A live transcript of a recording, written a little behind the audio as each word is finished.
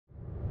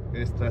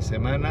Esta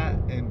semana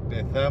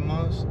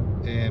empezamos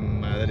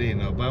en Madrid,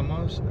 nos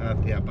vamos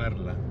hacia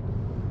Parla.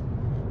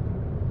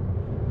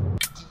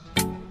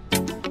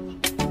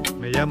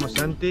 Me llamo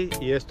Santi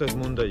y esto es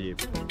Mundo Jeep.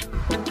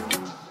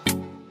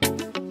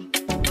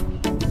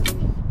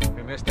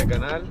 En este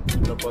canal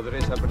lo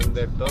podréis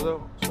aprender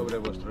todo sobre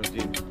vuestros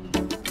Jeep.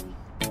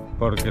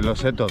 Porque lo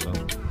sé todo.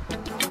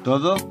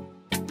 Todo,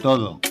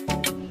 todo.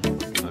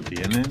 No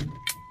tienen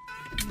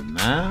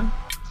nada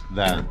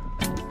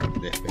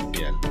de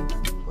especial.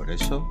 Por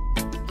eso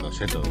lo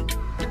sé todo.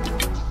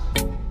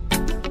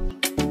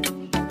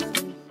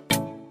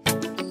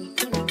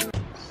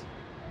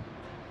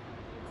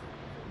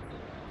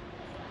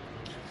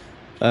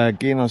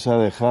 Aquí nos ha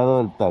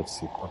dejado el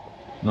taxi.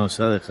 Nos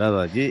ha dejado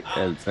aquí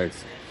el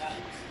taxi.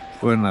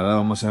 Pues nada,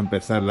 vamos a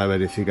empezar la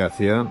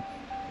verificación.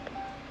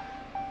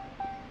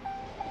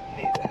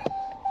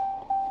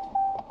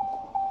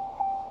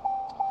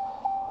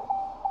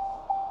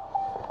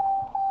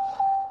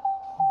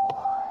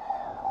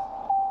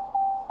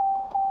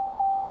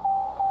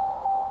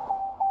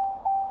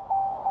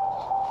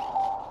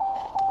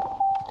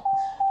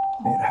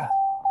 Mira.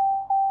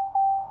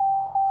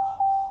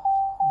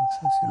 No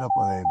sé si lo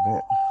podéis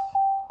ver.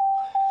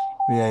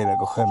 Voy a ir a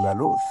coger la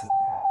luz.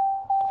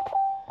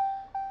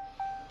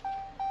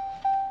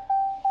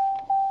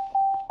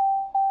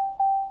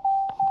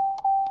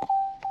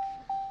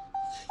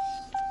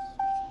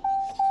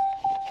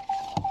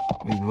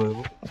 Y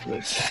luego,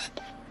 pues,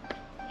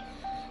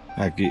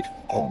 aquí,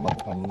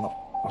 no.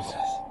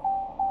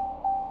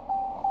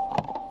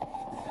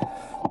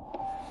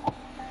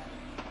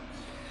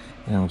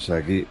 Vemos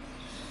aquí,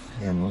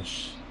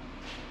 vemos.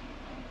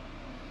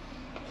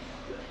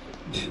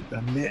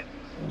 También,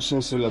 no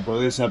sé si lo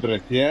podéis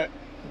apreciar.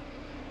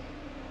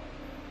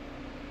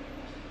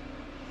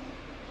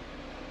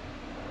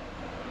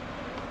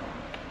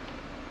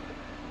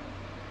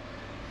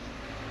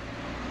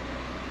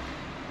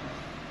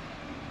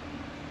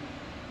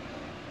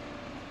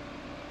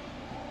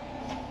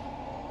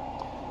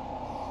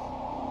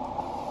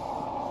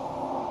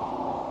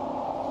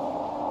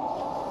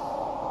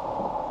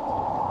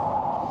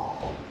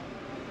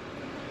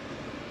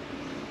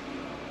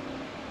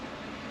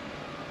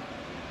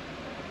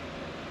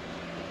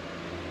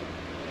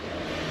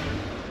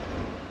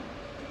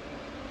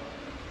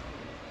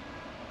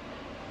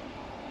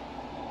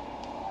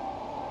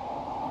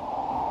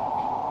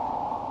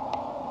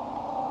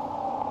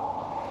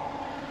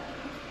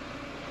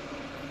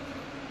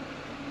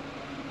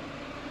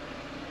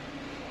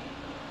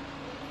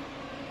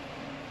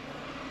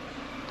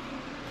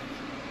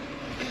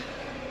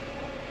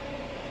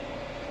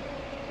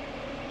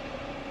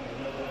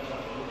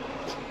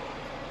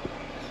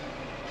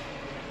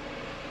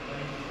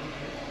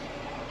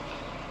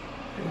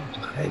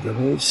 Ahí lo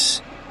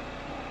veis.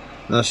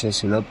 No sé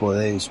si lo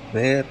podéis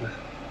ver.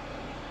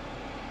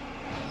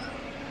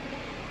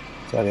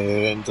 Sale de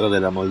dentro de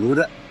la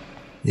moldura.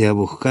 Ya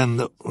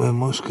buscando,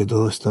 vemos que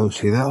todo está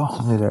oxidado.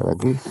 Mirad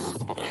aquí.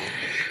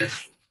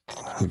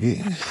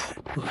 Aquí.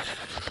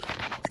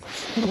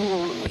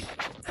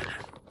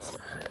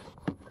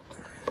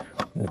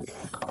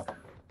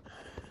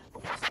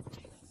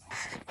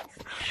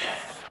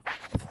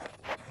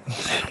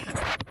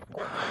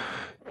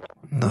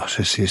 No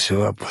sé si se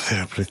va a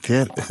poder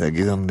apreciar. Es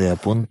aquí donde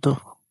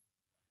apunto.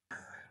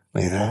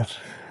 Mirad.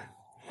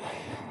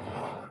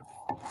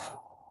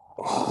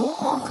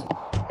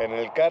 En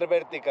el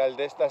carvertical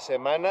de esta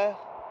semana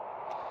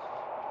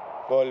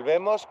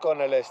volvemos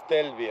con el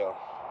estelvio.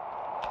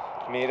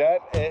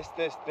 Mirad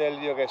este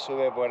estelvio que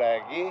sube por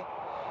aquí.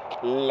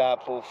 La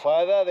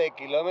pufada de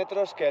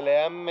kilómetros que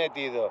le han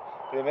metido.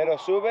 Primero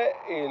sube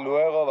y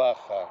luego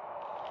baja.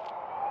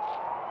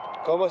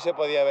 ¿Cómo se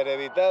podía haber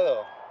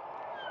evitado?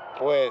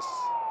 Pues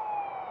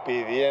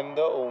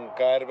pidiendo un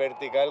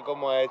carvertical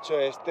como ha hecho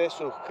este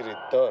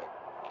suscriptor.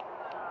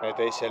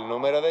 Metéis el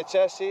número de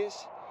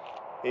chasis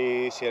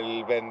y si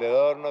el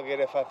vendedor no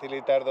quiere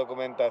facilitar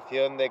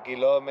documentación de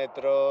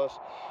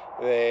kilómetros,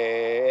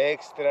 de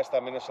extras,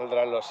 también os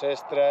saldrán los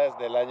extras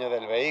del año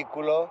del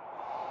vehículo,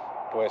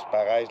 pues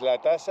pagáis la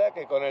tasa,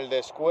 que con el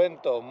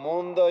descuento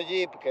Mundo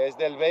Jeep, que es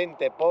del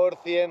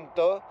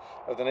 20%,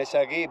 lo tenéis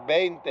aquí,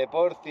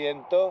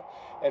 20%,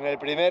 en el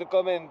primer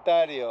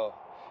comentario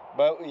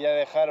voy a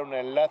dejar un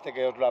enlace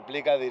que os lo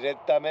aplica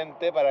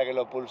directamente para que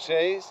lo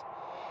pulséis.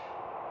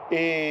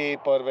 Y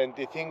por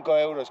 25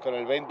 euros con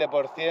el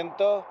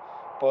 20%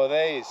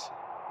 podéis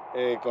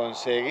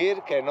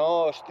conseguir que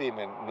no os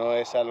timen. No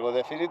es algo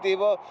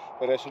definitivo,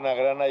 pero es una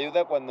gran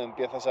ayuda cuando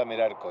empiezas a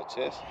mirar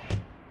coches.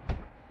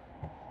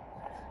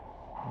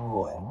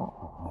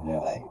 Bueno, ya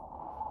ahí.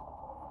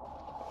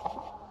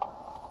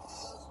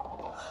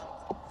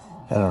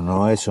 Claro,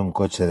 no es un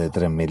coche de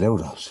 3.000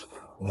 euros.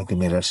 Hay que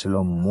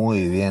mirárselo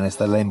muy bien.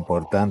 Esta es la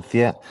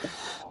importancia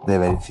de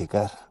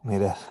verificar.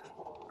 Mirad.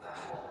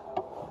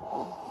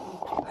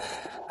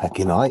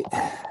 Aquí no hay.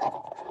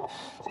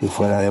 Si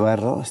fuera de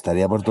barro,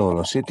 estaría por todos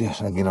los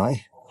sitios. Aquí no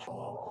hay.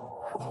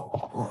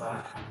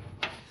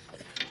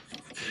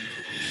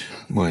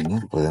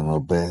 Bueno,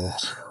 podemos ver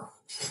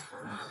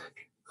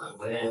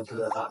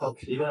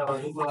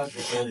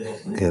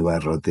Que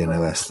barro tiene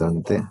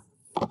bastante.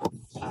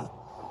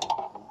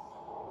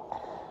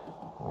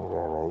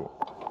 Mirad ahí.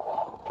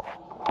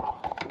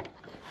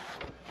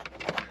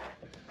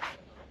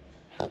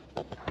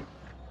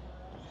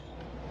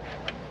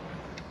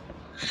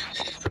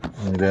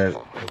 Mirad,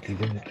 aquí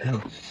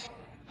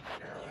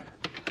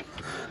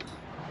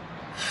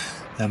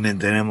también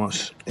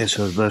tenemos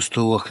esos dos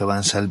tubos que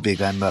van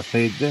salpicando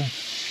aceite.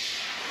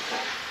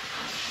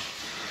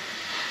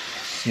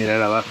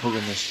 Mirad abajo cómo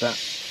está.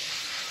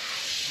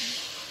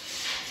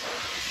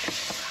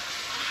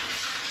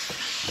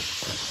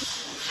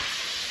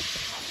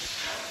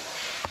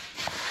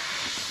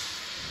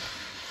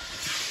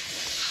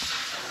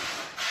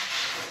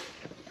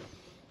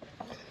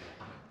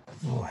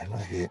 Bueno,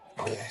 aquí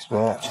podéis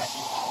ver.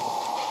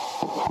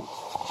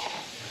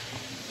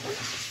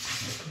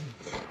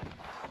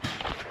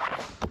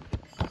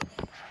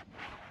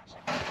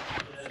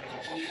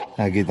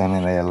 Aquí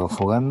también hay algo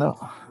jugando.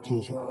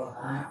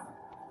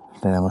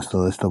 Tenemos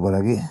todo esto por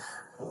aquí.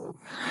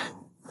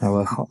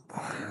 Abajo.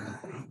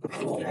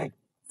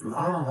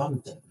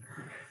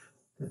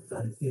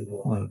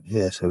 Bueno,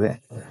 ya se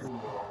ve.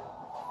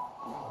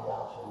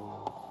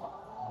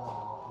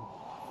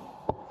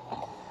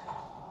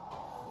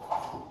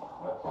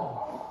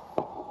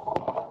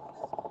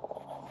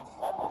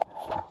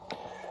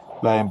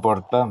 La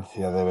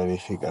importancia de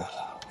verificar.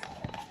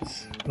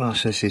 No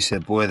sé si se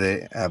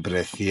puede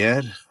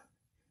apreciar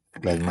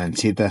las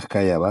manchitas que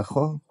hay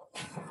abajo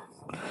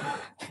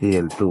y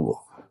el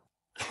tubo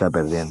está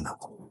perdiendo.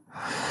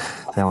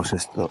 Tenemos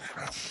esto.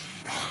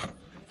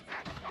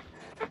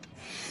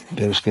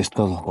 Pero es que es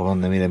todo. ¿Por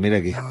dónde? Mira, mira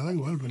aquí. Da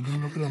igual, pero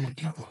no perdamos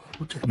tiempo.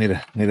 Escucha.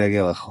 Mira, mira aquí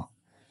abajo.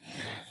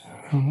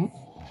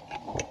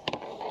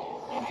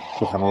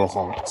 Déjame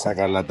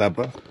sacar la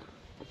tapa.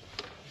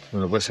 ¿Me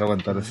lo puedes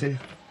aguantar así?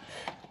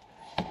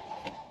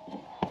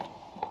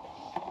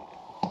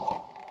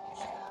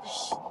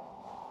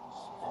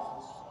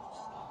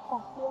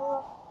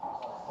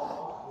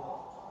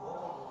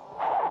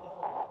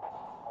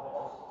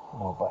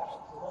 No pasa.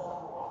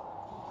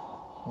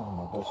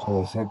 No pasa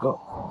de seco.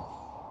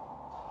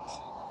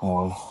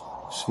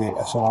 Sí,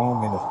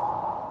 asomamos, mira.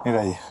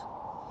 Mira ahí.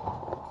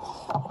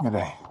 Mira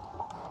ahí.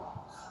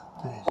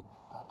 Sí,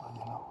 está todo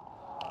lleno.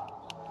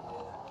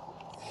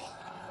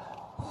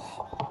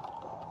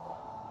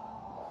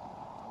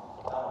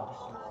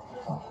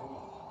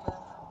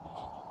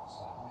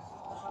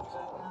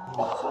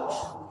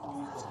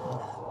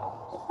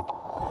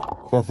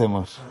 ¿Qué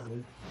hacemos?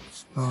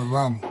 Nos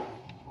vamos.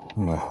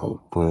 Bueno,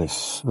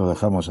 pues lo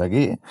dejamos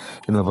aquí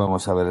y nos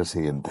vamos a ver el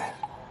siguiente.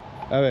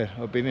 A ver,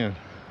 opinión.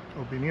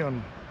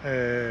 Opinión.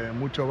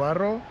 Mucho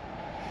barro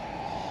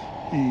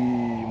y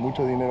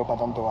mucho dinero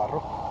para tanto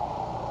barro.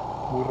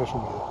 Muy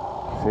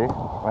resumido. ¿Sí?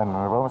 Bueno,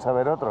 ¿nos vamos a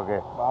ver otro o qué?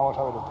 Vamos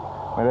a ver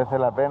otro. ¿Merece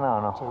la pena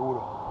o no?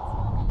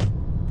 Seguro.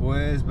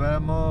 Pues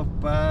vamos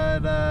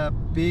para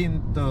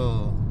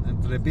Pinto,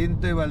 entre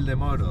Pinto y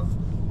Valdemoro.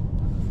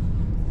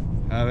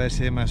 A ver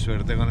si hay más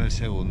suerte con el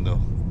segundo.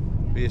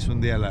 Hoy es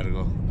un día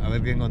largo, a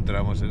ver qué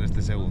encontramos en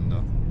este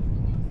segundo.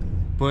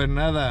 Pues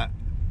nada,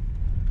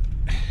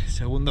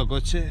 segundo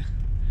coche,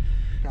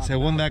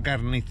 segunda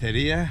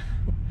carnicería.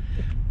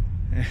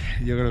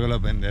 Yo creo que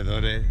los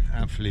vendedores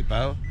han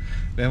flipado.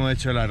 Le hemos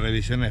hecho la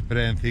revisión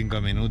express en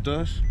 5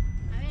 minutos.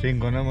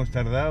 5 no hemos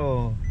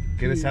tardado.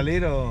 ¿Quieres Sí.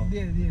 salir o...?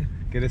 10.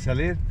 ¿Quieres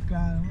salir?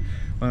 Claro.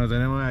 Bueno,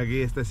 tenemos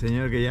aquí este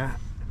señor que ya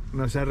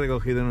nos ha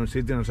recogido en un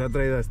sitio, nos ha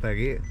traído hasta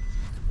aquí.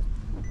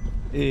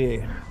 ¿Y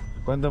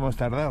cuánto hemos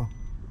tardado?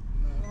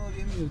 No,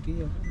 10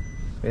 minutillos.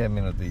 10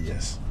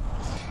 minutillos.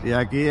 Y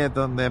aquí es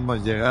donde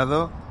hemos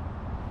llegado.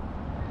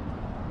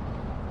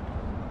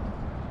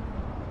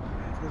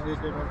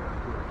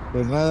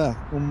 Pues nada,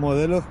 un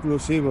modelo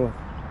exclusivo.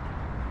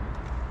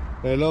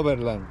 El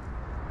Overland.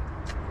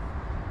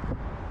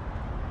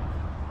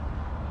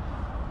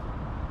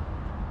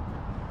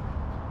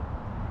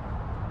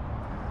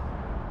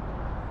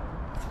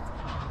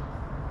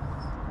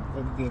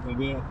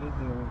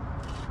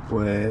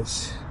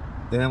 Pues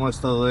tenemos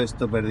todo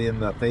esto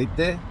perdiendo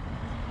aceite.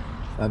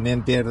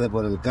 También pierde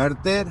por el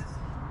cárter.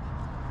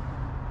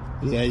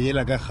 Y allí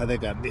la caja de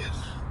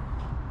cambios.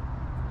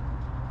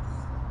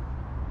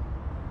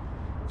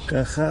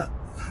 Caja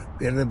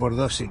pierde por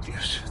 2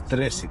 sitios,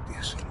 3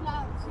 sitios.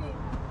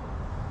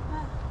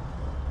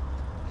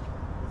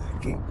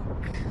 Aquí.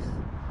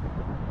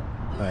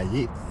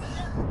 Allí.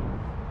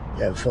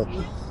 Y al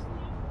fondo.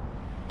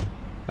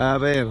 A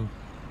ver.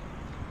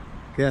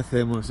 ¿Qué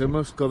hacemos?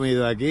 ¿Hemos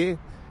comido aquí?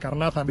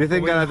 Carnaza.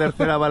 ¿Dicen que a la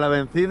tercera va la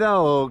vencida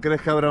o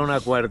crees que habrá una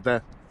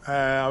cuarta?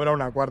 Habrá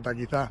una cuarta,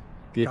 quizá.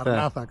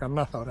 Quizá.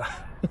 Carnaza ahora.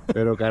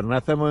 Pero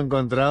carnaza hemos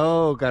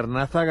encontrado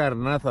carnaza,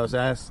 o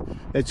sea, has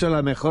hecho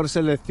la mejor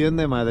selección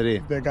de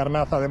Madrid. De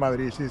carnaza de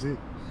Madrid, sí, sí.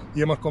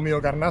 Y hemos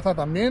comido carnaza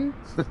también.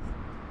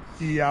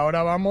 Y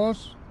ahora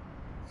vamos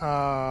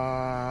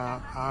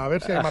a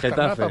ver si hay A más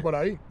Getafe. carnaza por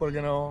ahí,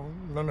 porque no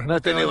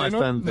No tiene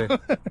bastante.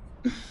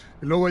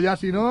 Y luego ya,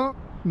 si no,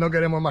 no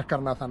queremos más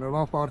carnaza, nos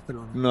vamos para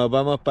Barcelona. Nos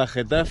vamos para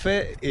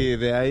Getafe y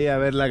de ahí a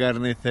ver la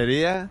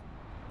carnicería.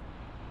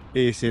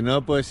 Y si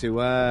no, pues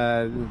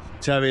igual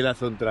Xavi le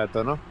hace un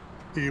trato, ¿no?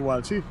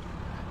 Igual, sí.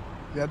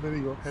 Ya te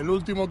digo, el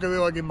último que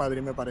veo aquí en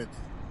Madrid, me parece.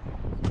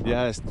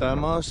 Ya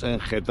estamos en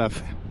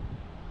Getafe.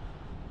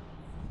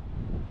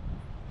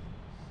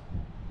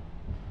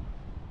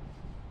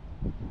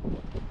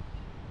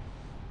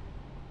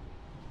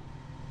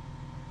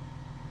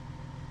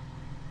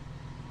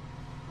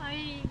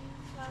 Ay,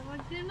 la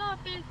noche no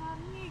pesa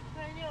ni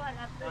que lleva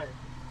la pena.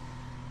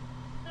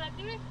 La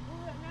que me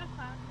juro, no es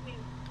fácil.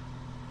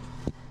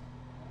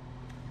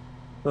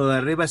 Lo de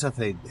arriba es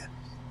aceite.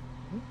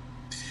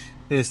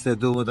 Este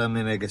tubo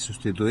también hay que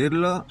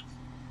sustituirlo.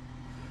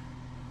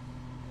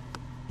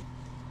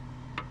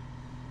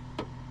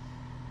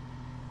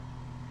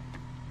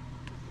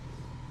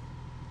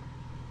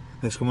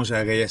 Es como si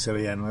aquella se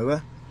veía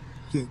nueva.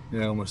 Sí.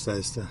 Mira cómo está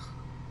esta.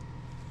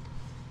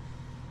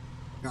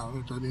 Claro,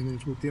 esto tiene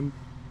su tiempo.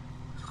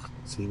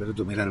 Sí, pero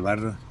tú mira el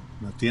barro.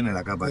 No tiene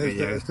la capa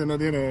aquella. Este no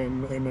tiene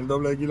en el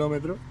doble de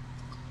kilómetro.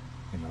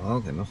 Que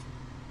no, que no.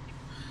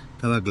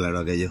 Estaba claro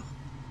aquello.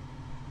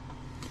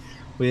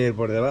 Voy a ir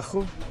por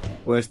debajo.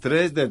 Pues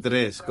 3 de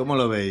 3, ¿cómo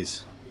lo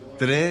veis?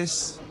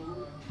 3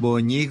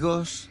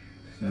 boñigos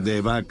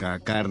de vaca,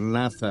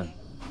 carnaza.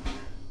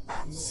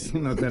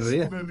 No te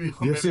rías. Me río,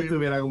 Yo me si río.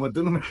 estuviera como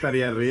tú no me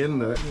estaría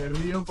riendo. Me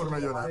río por no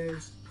llorar.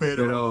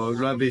 Pero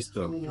lo has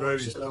visto. Lo he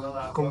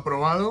visto.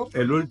 Comprobado.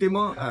 El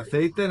último,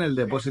 aceite en el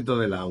depósito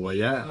del agua,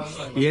 ya.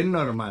 Y es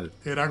normal,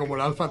 Era como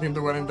el Alfa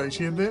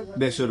 147.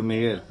 de Sur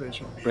Miguel, De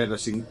eso. pero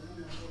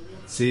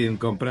sin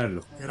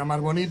comprarlo, Era más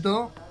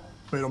bonito,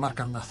 pero más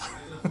carnaza.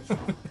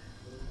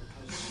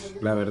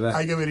 la verdad.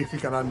 Hay que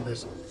verificar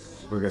antes.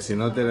 Porque si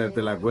no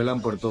te la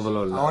cuelan por todos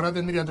los lados. Ahora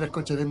tendría 3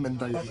 coches de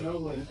inventario.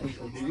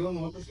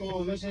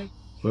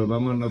 Pues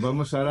nos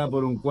vamos ahora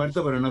por un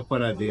cuarto, pero no es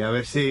para ti. A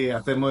ver si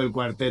hacemos el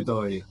cuarteto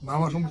hoy.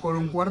 Vamos por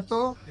un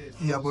cuarto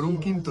y a por un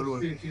quinto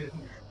luego.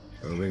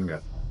 Pues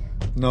venga.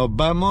 Nos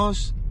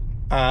vamos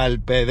al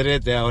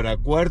Pedrete ahora.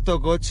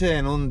 Cuarto coche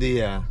en un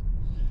día.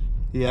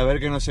 Y a ver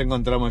qué nos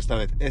encontramos esta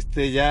vez.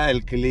 Este ya,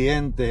 el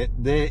cliente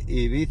de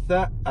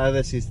Ibiza, ha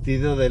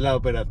desistido de la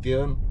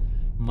operación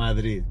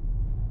Madrid.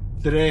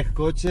 3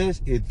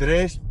 coches y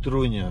 3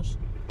 truños.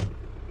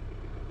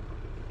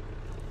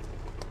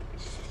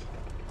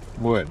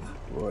 Bueno,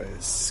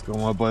 pues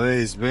como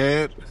podéis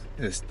ver,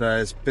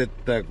 está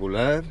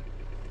espectacular.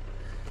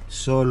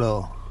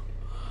 Solo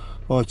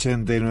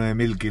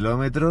 89.000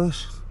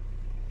 kilómetros.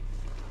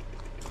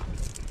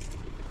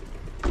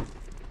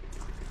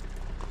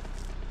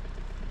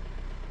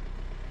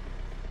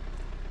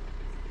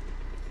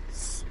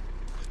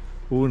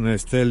 Un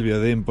Stelvio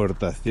de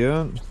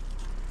importación.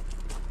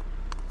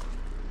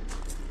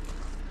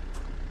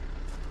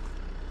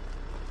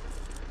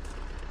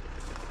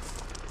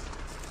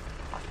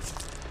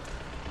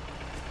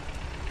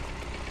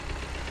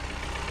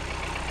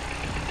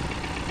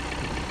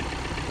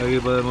 Aquí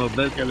podemos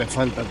ver que le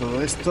falta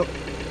todo esto.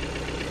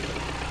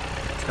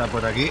 Está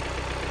por aquí.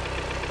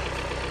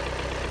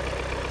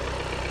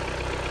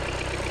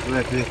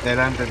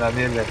 Refrigerante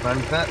también le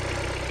falta.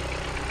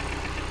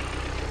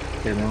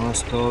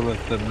 Tenemos todos los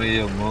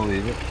tornillos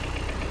móviles.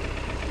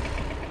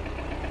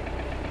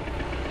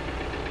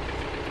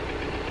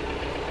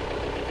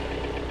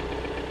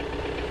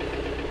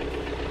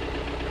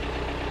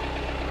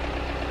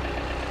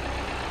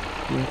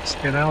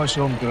 Tenemos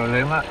un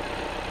problema.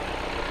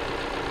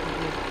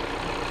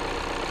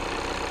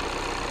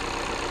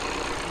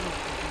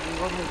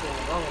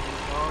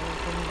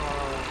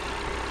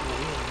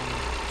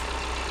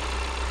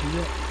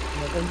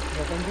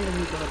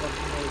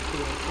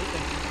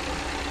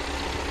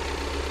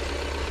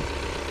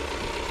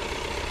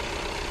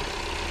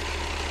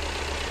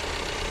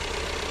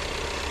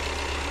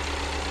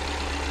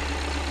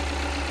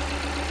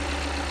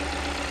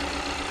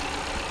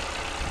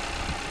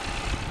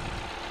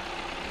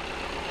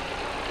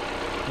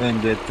 Los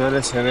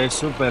inyectores se ven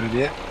súper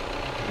bien.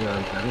 Voy a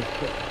quitar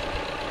esto.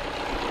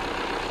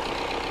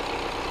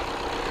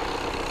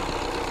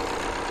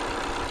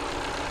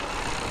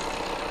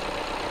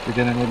 Aquí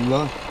tenemos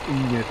los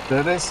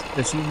inyectores.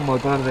 Es un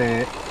motor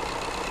de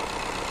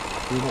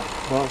 1,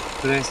 2,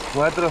 3,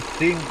 4,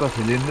 5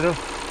 cilindros.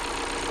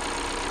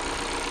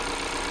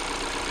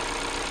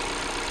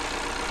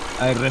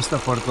 Hay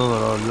restos por todos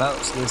los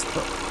lados de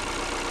esto.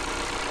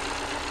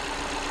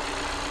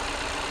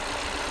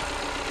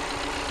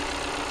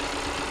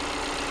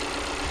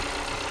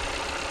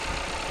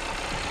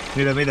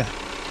 Mira, mira.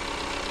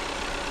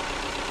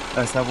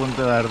 Está a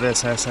punto de arder,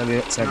 se ha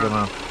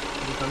quemado.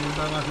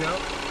 Calienta demasiado.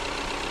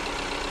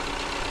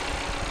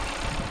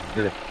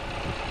 Mira.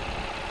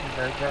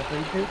 ¿Qué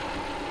aceite?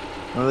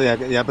 No,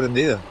 ya ha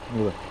prendido.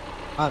 Mira.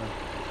 Ah,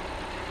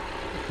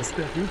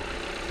 este aquí.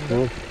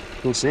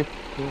 Tú sí.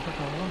 ¿Qué deja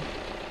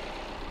acabado?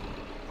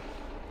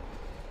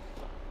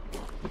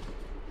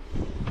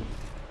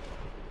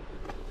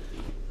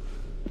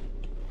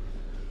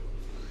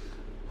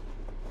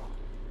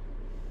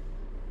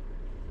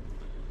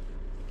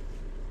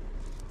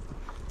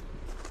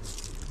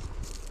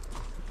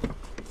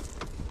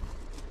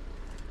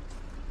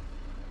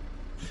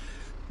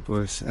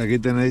 Pues aquí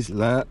tenéis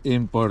la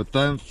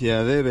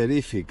importancia de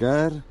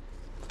verificar.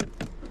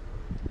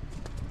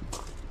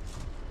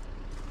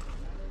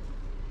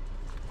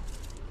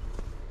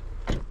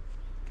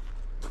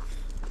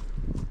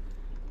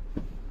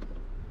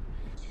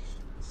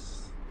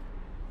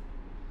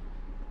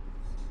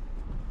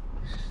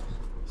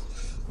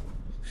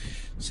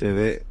 Se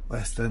ve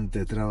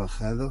bastante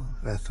trabajado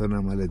la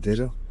zona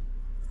maletero,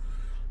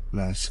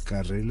 los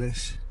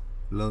carriles.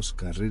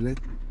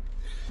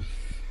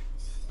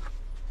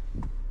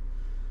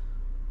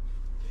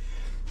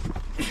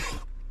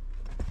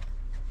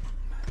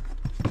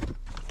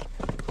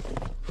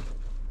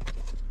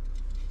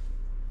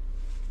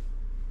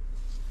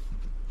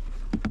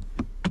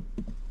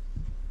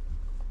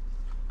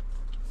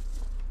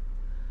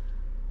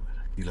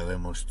 Aquí lo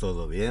vemos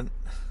todo bien.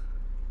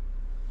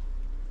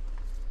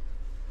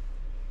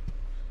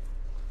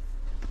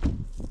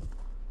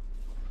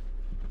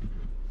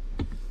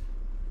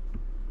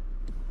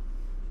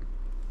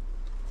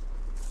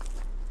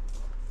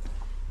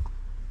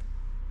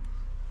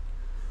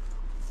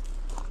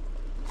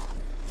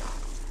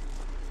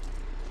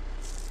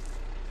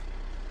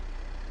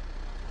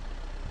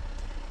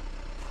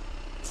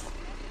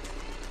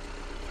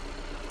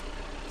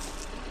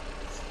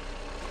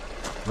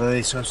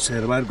 Podéis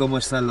observar cómo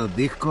están los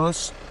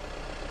discos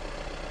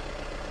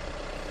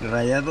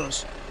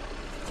rayados.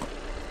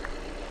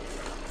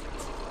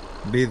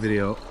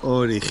 Vidrio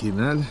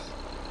original.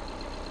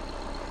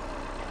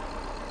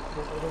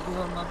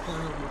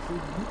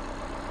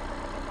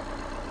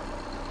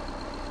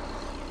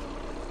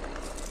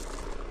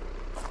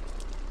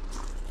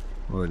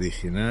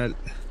 Original.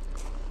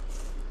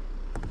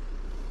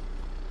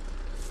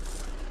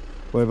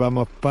 Pues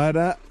vamos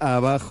para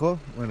abajo.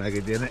 Bueno,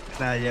 aquí tiene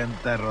la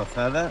llanta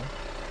rozada.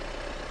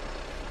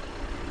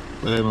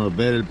 Podemos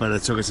ver el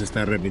parachoques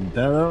está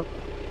repintado.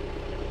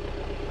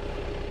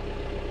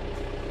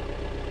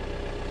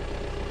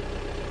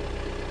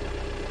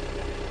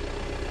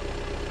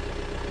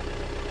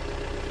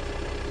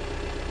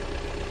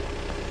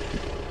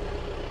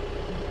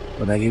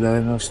 Por aquí lo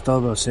vemos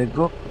todo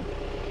seco.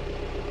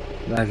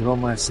 Las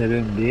gomas se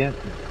ven bien.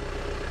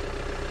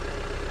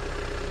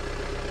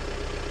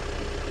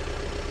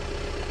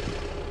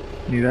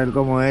 Mirad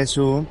cómo es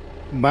un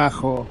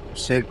bajo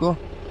seco.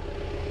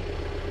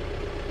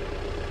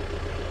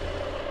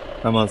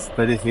 Estamos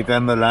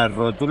verificando las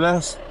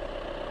rótulas.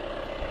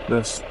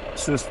 La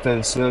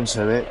suspensión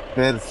se ve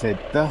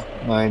perfecta.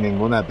 No hay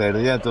ninguna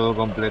pérdida, todo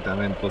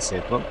completamente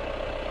seco.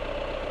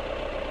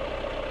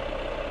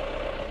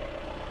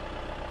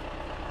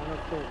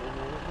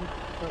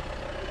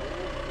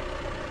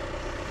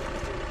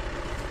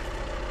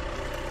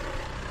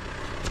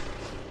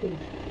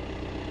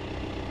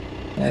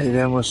 Ahí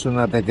vemos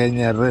una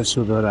pequeña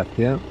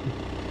resudoración.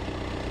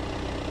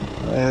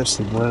 A ver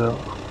si puedo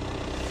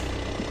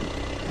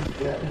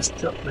limpiar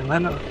esto de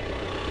mano.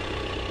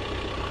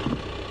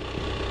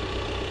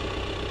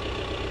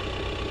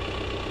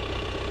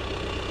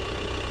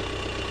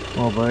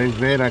 Como podéis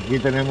ver, aquí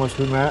tenemos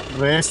una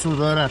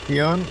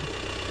resudoración.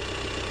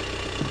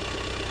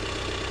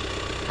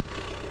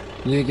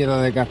 Líquido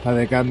de caja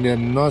de cambio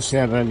no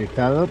se ha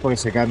realizado porque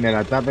se cambia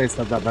la tapa y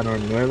esta tapa no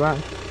es nueva.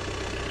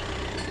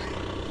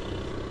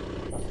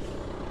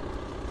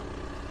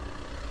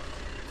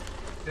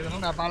 Tienes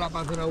una pala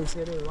para hacer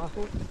agujero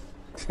debajo.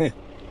 Sí.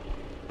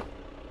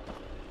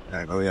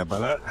 Ya lo voy a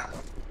parar.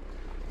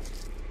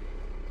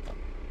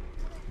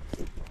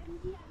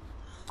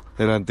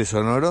 El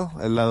antisonoro,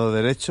 el lado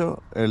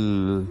derecho,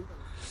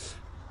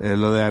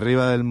 lo de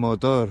arriba del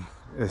motor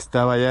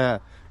estaba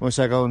ya. Hemos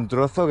sacado un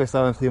trozo que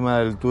estaba encima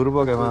del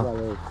turbo que más.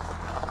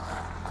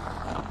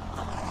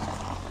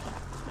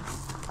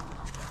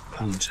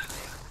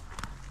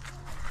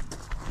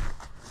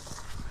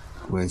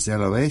 Pues ya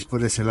lo veis,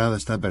 por ese lado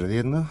está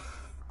perdiendo.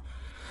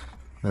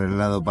 Por el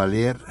lado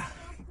palier,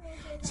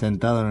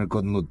 sentado en el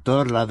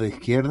conductor, lado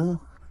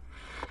izquierdo.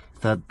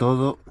 Está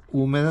todo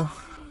húmedo.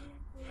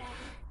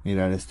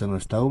 Mirad, esto no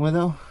está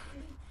húmedo.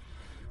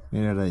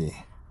 Mirad allí.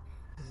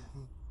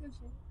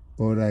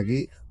 Por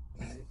aquí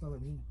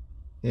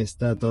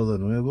está todo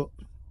nuevo.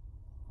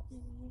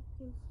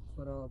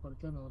 Pero ¿por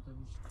qué no te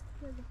dice?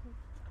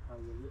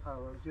 A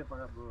ver si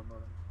apagarlo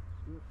ahora.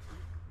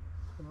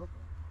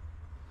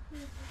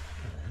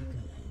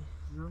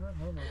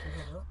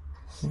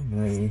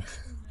 Ahí.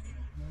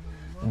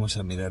 Vamos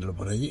a mirarlo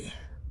por allí.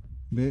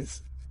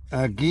 ¿Ves?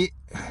 Aquí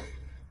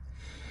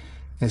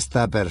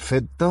está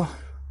perfecto.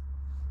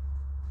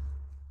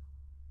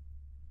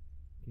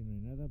 Aquí no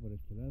hay nada por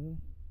este lado.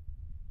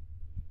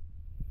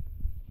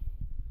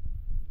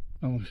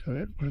 Vamos a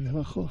ver por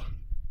debajo.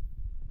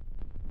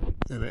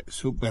 Se ve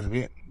súper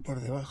bien por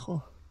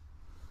debajo.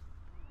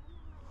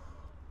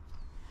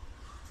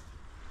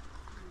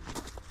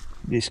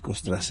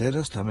 Discos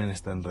traseros también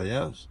están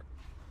rayados.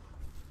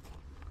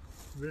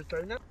 ¿Ves,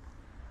 Taina?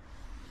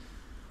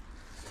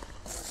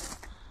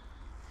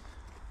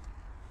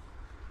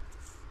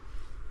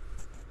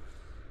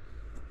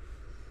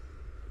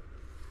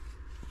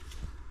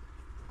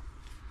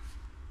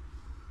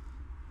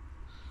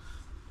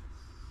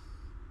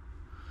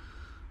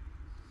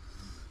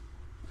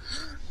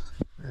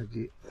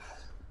 Aquí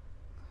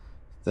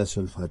está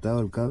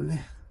sulfatado el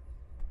cable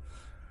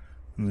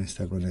en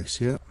esta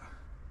conexión.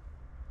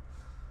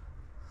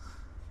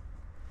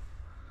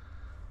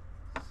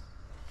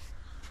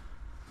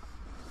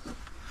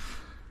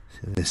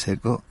 Se ve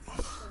seco.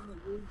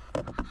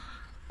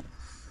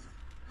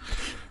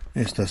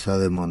 Esto está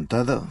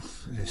desmontado.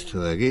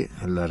 Esto de aquí,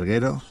 el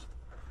larguero.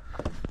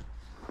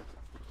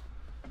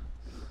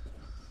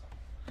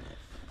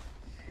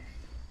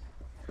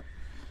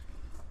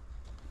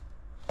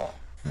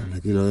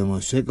 Aquí lo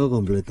vemos seco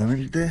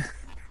completamente.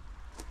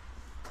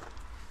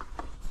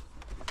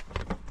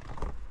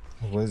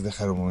 ¿Me puedes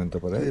dejar un momento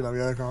por ahí? Sí, la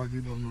había dejado aquí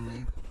por no...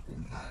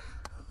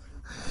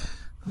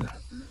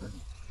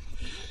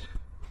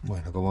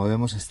 Bueno, como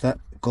vemos está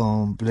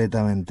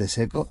completamente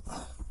seco.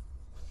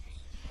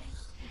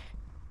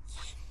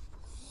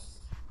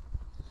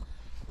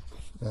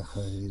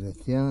 Caja de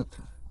dirección.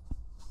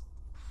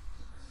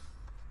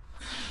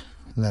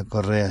 La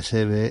correa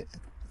se ve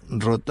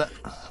rota,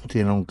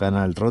 tiene un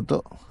canal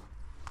roto.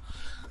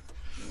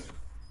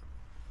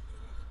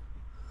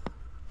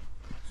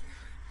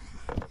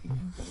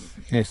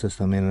 Estos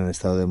también han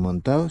estado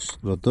desmontados,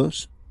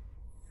 rotos.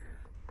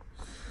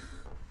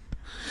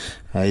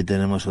 Ahí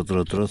tenemos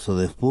otro trozo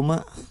de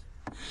espuma.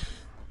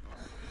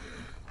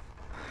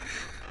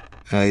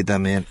 Ahí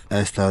también ha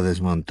estado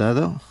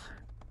desmontado.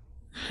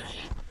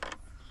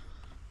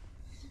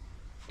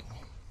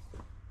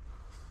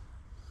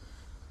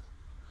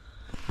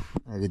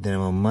 Aquí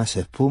tenemos más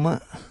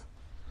espuma.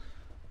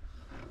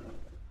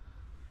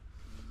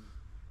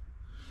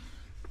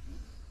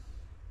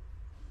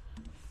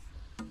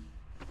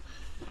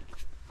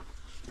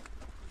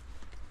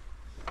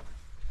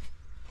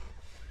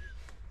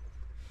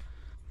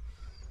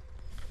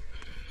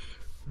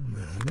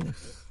 Vale.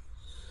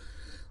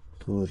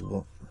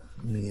 Turbo,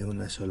 ni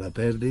una sola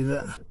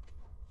pérdida.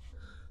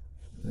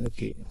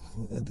 Aquí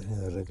ha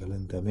tenido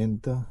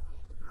recalentamiento.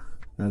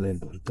 Nada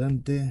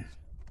importante.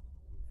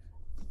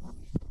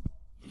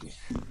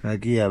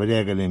 Aquí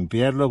habría que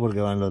limpiarlo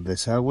porque van los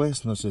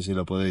desagües, no sé si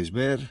lo podéis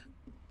ver.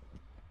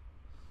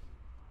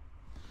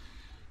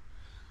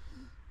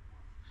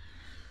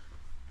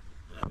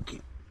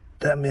 Aquí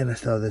también ha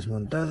estado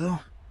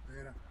desmontado.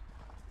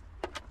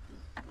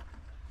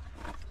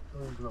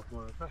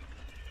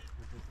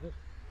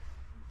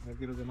 No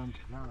quiero que manche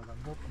nada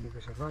tampoco, ni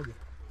que se raye.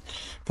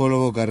 Ponlo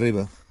boca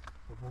arriba.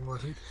 Lo pongo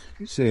así.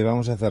 Sí,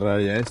 vamos a cerrar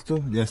ya esto,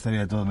 ya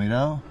estaría todo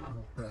mirado.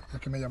 No, espera, es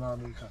que me llamaba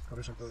mi hija, por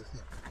eso te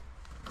decía.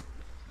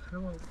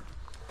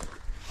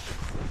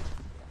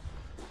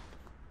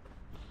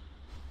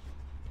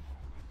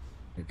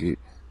 Aquí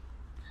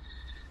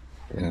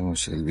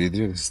tenemos el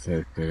vidrio que se está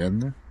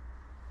despegando.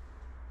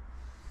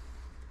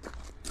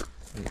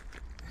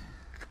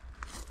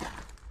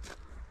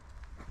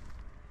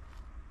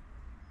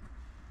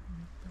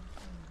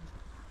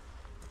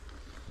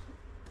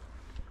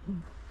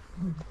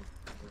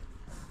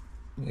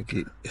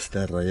 Aquí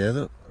está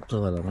rayado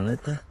toda la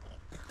maneta.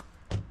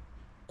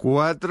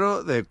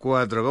 4 de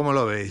 4, ¿cómo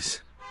lo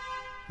veis?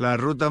 La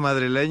ruta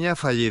madrileña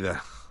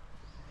fallida.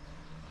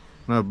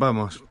 Nos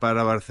vamos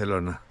para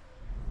Barcelona.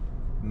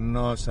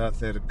 Nos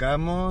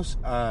acercamos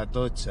a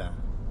Atocha.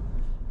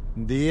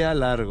 Día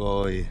largo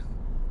hoy.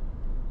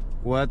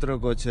 4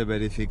 coches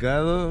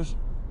verificados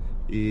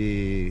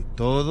y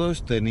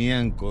todos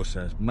tenían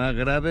cosas, más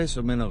graves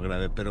o menos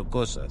graves, pero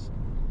cosas.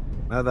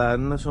 Nada,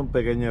 no es un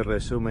pequeño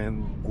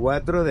resumen.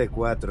 4 de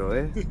 4,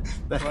 ¿eh?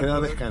 Te has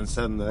quedado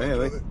descansando,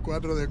 ¿eh?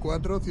 4 de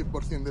 4,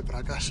 100% de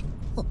fracaso.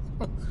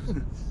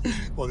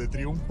 O de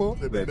triunfo.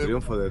 De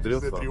triunfo. De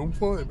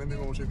triunfo, depende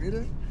cómo se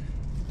mire.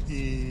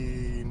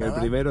 Y nada. ¿El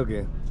primero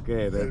qué?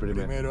 ¿Qué era el El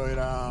primero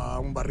era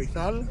un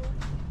barrizal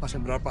para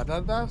sembrar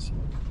patatas.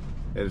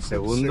 El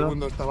segundo. El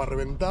segundo estaba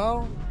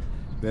reventado.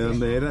 ¿De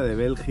dónde era? De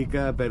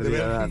Bélgica,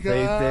 pérdida de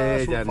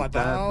aceite,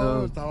 sulfatado,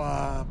 llantazo.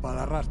 estaba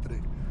para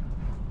arrastre.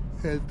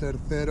 El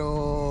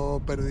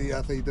tercero perdí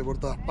aceite por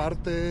todas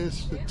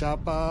partes,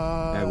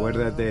 chapa.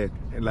 Acuérdate,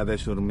 la de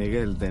Sur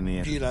Miguel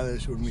tenía. Y la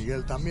de Sur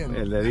Miguel también.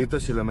 El dedito,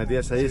 si lo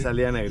metías ahí, Sí,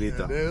 salía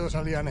negrito. El dedo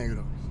salía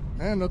negro.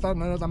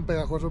 No era tan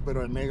pegajoso,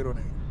 pero el negro.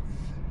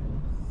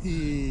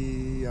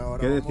 Y ahora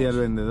 ¿Qué decía el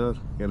vamos. vendedor?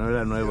 Que no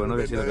era nuevo, ¿no?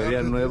 Que si lo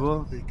querías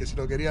nuevo. Sí, que si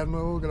lo querías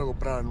nuevo, que lo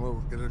compraras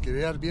nuevo. Que si lo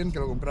querías bien, que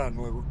lo compraras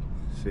nuevo.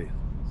 Sí.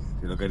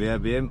 Si lo querías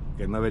bien,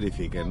 que no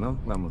verifiques, ¿no?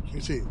 Vamos.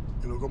 Y sí,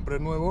 que lo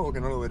compres nuevo o que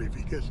no lo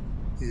verifiques.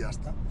 Y ya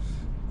está.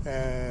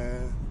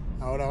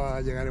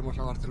 Ahora llegaremos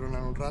a Barcelona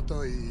en un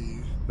rato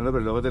y... No, pero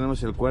luego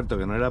tenemos el cuarto,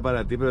 que no era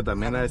para ti, pero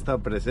también ha estado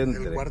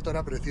presente. El cuarto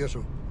era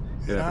precioso.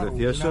 Era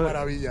precioso. Una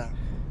maravilla.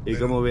 ¿Y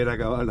cómo hubiera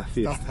acabado la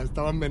fiesta?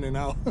 Estaba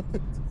envenenado.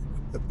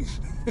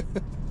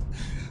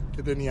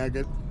 Que tenía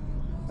que...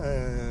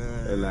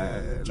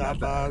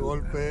 chapa,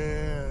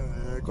 golpe,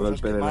 cosas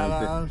golpe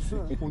quemadas,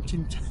 delante.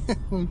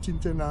 un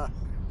chinche en la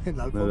No lo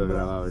he alfombra.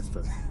 grabado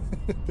esto.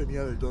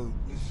 Tenía de todo.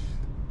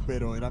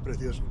 Pero era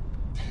precioso,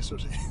 eso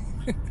sí.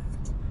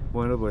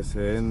 Bueno, pues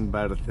en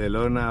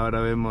Barcelona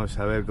ahora vemos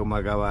a ver cómo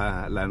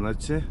acaba la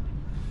noche.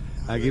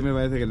 Aquí me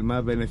parece que el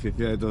más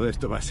beneficiado de todo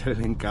esto va a ser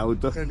el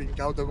incauto. El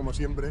incauto, como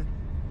siempre.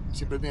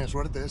 Siempre tiene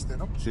suerte este,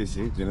 ¿no? Sí,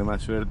 tiene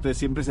más suerte.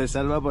 Siempre se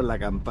salva por la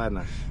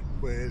campana.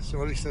 Pues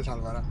hoy se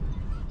salvará.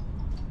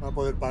 Va a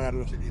poder pagar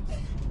los hilitos.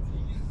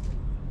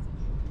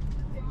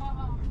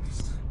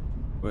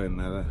 Pues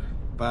nada,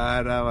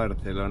 para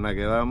Barcelona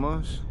que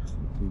vamos.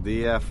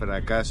 Día,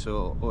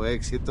 fracaso o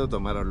éxito,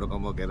 tomároslo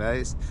como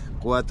queráis.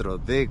 4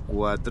 de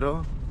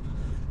 4.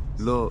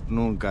 Lo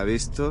nunca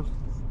visto.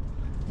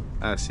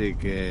 Así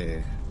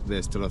que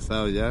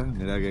destrozado ya,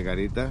 mirad qué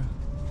carita.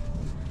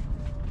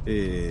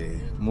 Y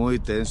muy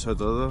tenso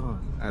todo.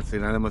 Al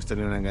final hemos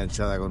tenido una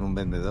enganchada con un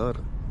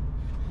vendedor.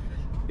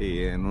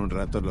 Y en un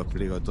rato os lo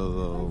explico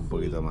todo un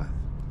poquito más.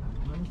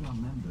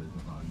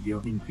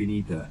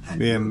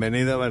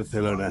 Bienvenido a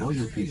Barcelona.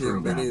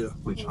 Bienvenido.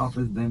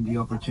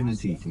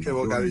 Qué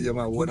bocadillo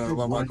más bueno nos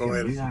vamos a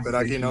comer, pero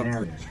aquí no.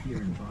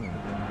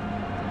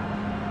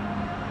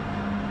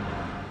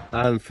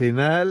 Al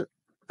final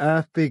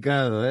has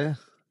picado, ¿eh?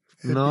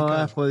 No picado.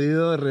 has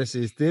podido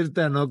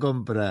resistirte a no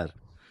comprar.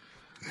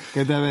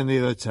 ¿Qué te ha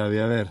vendido Xavi?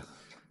 A ver.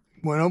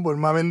 Bueno, pues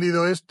me ha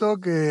vendido esto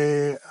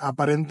que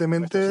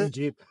aparentemente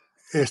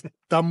es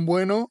tan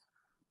bueno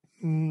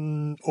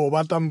o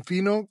va tan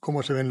fino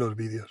como se ven los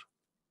vídeos.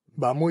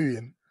 Va muy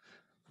bien.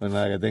 Pues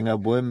nada, que tengas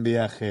buen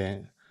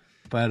viaje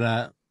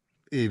para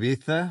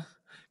Ibiza,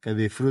 que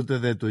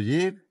disfrutes de tu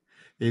Jeep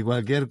y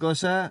cualquier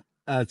cosa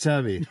a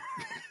Xavi.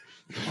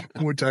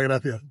 Muchas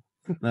gracias.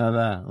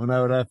 Nada, un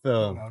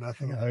abrazo. Un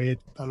abrazo, David.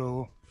 Hasta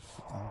luego.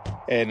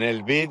 En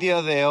el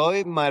vídeo de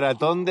hoy,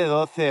 maratón de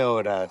 12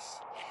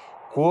 horas.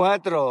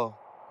 4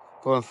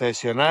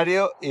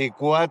 concesionarios y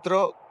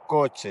 4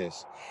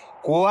 coches.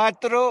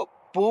 4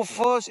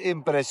 pufos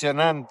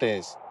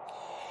impresionantes.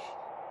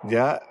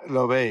 Ya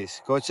lo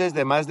veis, coches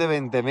de más de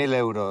 20.000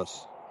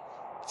 euros.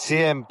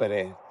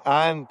 Siempre,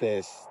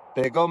 antes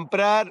de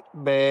comprar,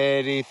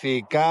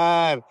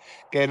 verificar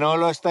que no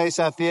lo estáis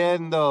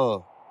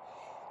haciendo.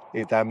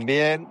 Y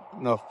también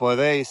nos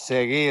podéis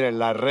seguir en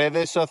las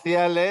redes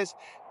sociales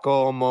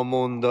como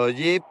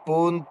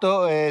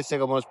mundojeep.es,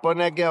 como os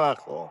pone aquí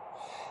abajo.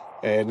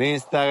 En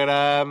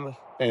Instagram,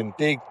 en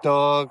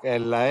TikTok,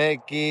 en la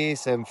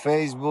X, en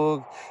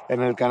Facebook,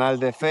 en el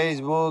canal de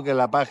Facebook, en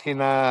la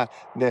página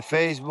de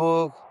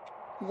Facebook.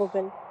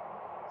 Google.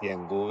 Y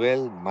en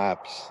Google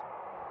Maps.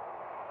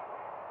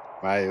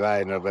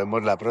 Bye, nos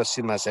vemos la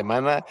próxima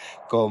semana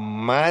con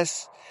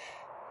más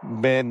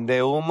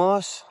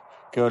vendehumos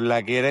que os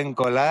la quieren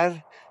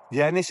colar,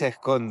 ya ni se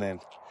esconden.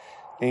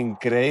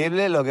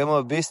 Increíble lo que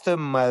hemos visto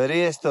en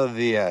Madrid estos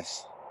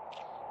días.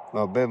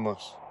 Nos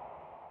vemos.